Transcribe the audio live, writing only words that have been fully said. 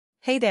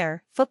Hey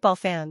there, football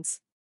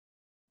fans!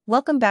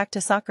 Welcome back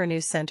to Soccer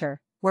News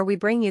Center, where we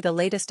bring you the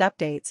latest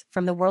updates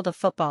from the world of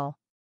football.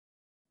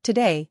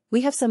 Today, we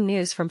have some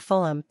news from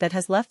Fulham that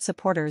has left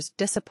supporters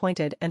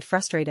disappointed and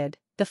frustrated.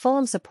 The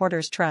Fulham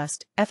Supporters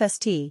Trust,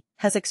 FST,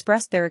 has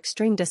expressed their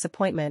extreme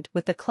disappointment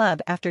with the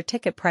club after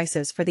ticket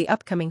prices for the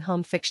upcoming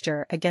home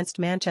fixture against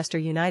Manchester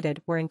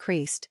United were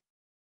increased.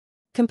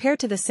 Compared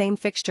to the same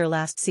fixture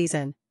last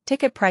season,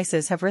 ticket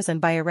prices have risen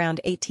by around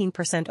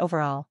 18%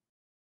 overall.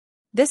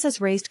 This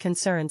has raised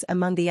concerns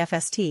among the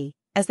FST,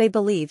 as they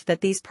believe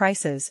that these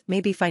prices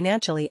may be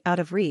financially out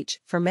of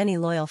reach for many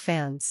loyal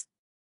fans.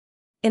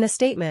 In a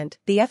statement,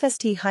 the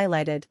FST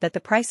highlighted that the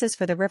prices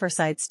for the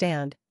Riverside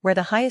Stand, where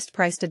the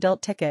highest-priced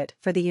adult ticket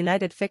for the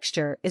United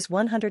fixture is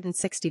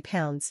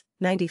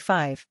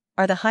 £160.95,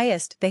 are the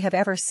highest they have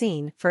ever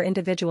seen for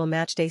individual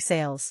matchday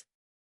sales.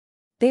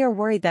 They are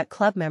worried that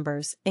club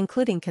members,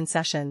 including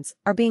concessions,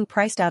 are being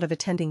priced out of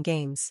attending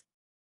games.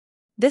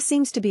 This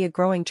seems to be a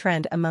growing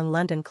trend among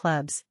London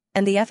clubs,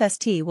 and the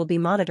FST will be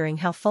monitoring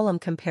how Fulham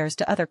compares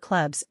to other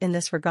clubs in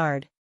this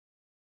regard.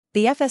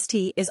 The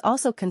FST is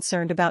also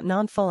concerned about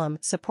non-Fulham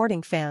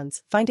supporting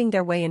fans finding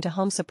their way into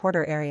home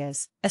supporter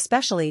areas,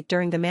 especially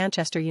during the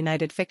Manchester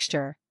United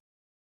fixture.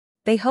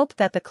 They hope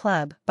that the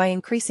club, by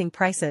increasing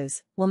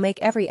prices, will make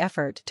every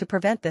effort to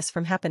prevent this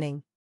from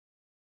happening.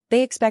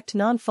 They expect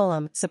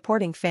non-Fulham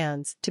supporting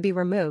fans to be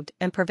removed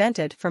and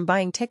prevented from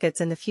buying tickets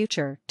in the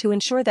future to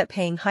ensure that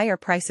paying higher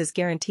prices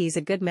guarantees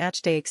a good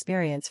matchday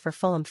experience for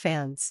Fulham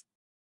fans.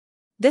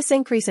 This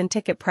increase in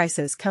ticket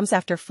prices comes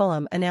after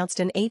Fulham announced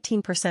an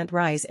 18%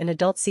 rise in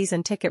adult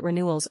season ticket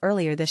renewals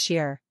earlier this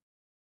year.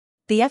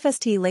 The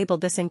FST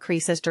labeled this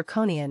increase as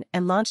draconian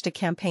and launched a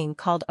campaign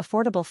called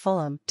Affordable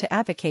Fulham to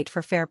advocate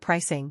for fair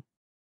pricing.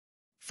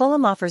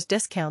 Fulham offers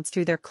discounts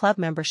through their club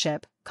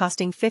membership,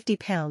 costing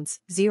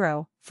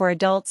 £50 for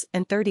adults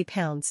and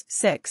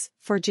 £30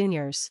 for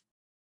juniors.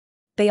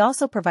 They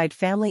also provide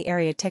family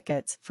area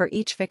tickets for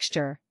each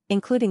fixture,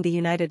 including the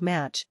United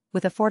match,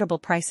 with affordable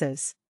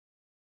prices.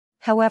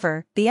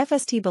 However, the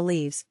FST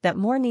believes that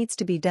more needs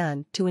to be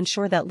done to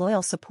ensure that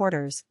loyal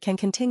supporters can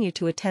continue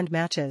to attend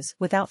matches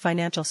without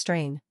financial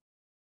strain.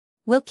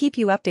 We'll keep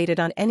you updated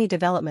on any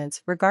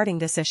developments regarding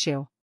this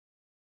issue.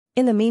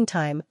 In the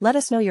meantime, let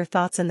us know your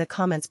thoughts in the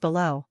comments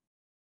below.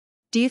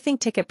 Do you think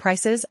ticket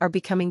prices are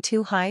becoming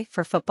too high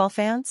for football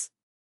fans?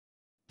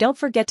 Don't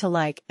forget to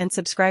like and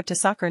subscribe to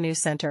Soccer News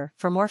Center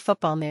for more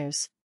football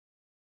news.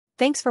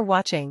 Thanks for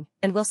watching,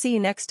 and we'll see you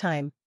next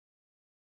time.